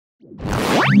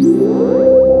మీకు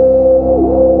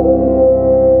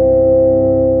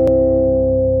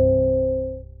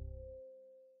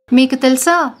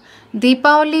తెలుసా,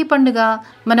 దీపావళి పండుగ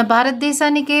మన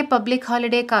భారతదేశానికే పబ్లిక్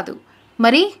హాలిడే కాదు,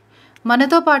 మరి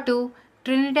మనతో పాటు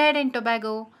Trinidad and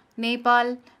Tobago,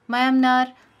 Nepal, Myanmar,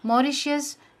 Mauritius,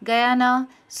 Guyana,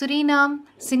 Suriname,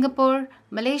 Singapore,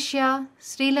 Malaysia,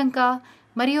 Sri Lanka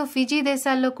మరియు ఫిజీ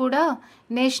దేశాల్లో కూడా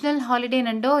నేషనల్ హాలిడే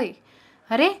నండోయ్.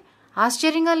 అరే,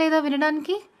 ఆశ్చర్యంగా లేదా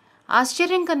వినడానికి?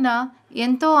 ఆశ్చర్యం కన్నా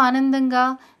ఎంతో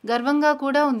ఆనందంగా, గర్వంగా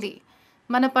కూడా ఉంది.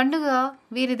 మన పండుగ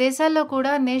వీరి దేశాల్లో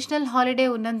కూడా నేషనల్ హాలిడే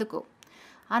ఉన్నందుకు.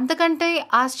 అంతకంటే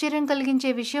ఆశ్చర్యం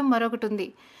కలిగించే విషయం మరొకటి ఉంది.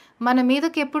 మన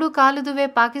మీదకి ఎప్పుడూ కాలు దువ్వే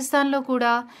పాకిస్తాన్లో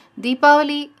కూడా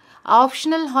దీపావళి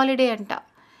ఆప్షనల్ హాలిడే అంట.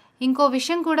 ఇంకో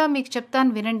విషయం కూడా మీకు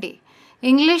చెప్తాను వినండి.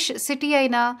 ఇంగ్లీష్ సిటీ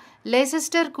అయిన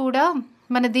లెసెస్టర్ కూడా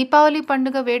మన దీపావళి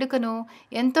పండుగ వేడుకను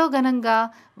ఎంతో ఘనంగా,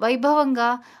 వైభవంగా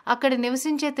అక్కడ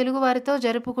నివసించే తెలుగువారితో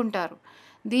జరుపుకుంటారు.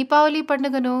 దీపావళి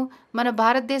పండుగను మన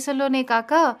భారతదేశంలోనే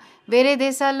కాక వేరే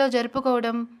దేశాల్లో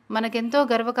జరుపుకోవడం మనకెంతో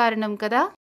గర్వకారణం కదా.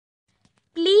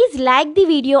 Please like the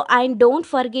video and don't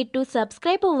forget to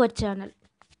subscribe our channel.